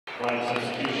Right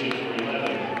substitution for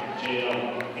 11,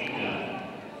 UAlbany.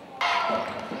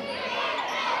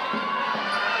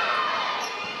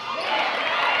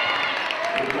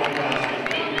 Good point pass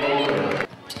to Kate Loper.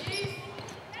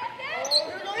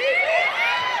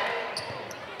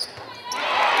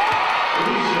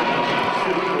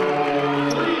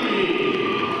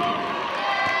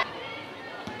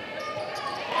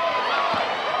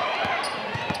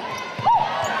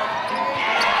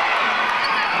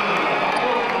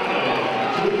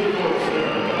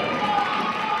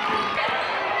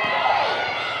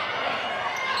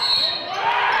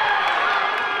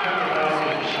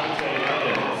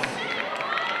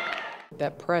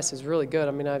 That press is really good.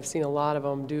 I mean, I've seen a lot of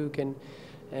them, Duke and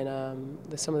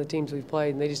some of the teams we've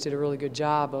played, and they just did a really good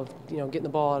job of getting the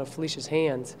ball out of Felicia's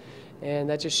hands, and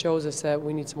that just shows us that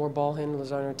we need some more ball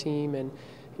handlers on our team. And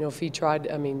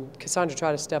Cassandra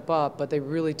tried to step up, but they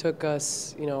really took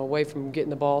us away from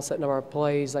getting the ball, setting up our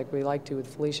plays like we like to with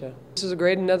Felicia. This is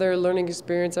another learning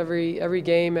experience. Every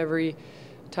game, every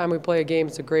time we play a game,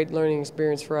 it's a great learning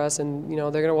experience for us. And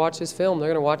they're going to watch this film, they're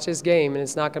going to watch this game, and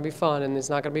it's not going to be fun, and it's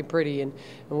not going to be pretty. And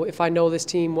if I know this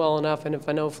team well enough, and if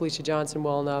I know Felicia Johnson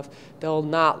well enough, they'll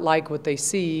not like what they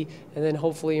see. And then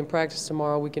hopefully in practice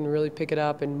tomorrow we can really pick it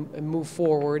up and move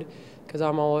forward, because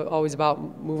I'm always about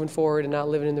moving forward and not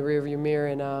living in the rearview mirror.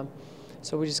 And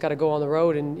so we just got to go on the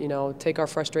road and take our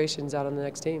frustrations out on the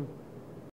next team.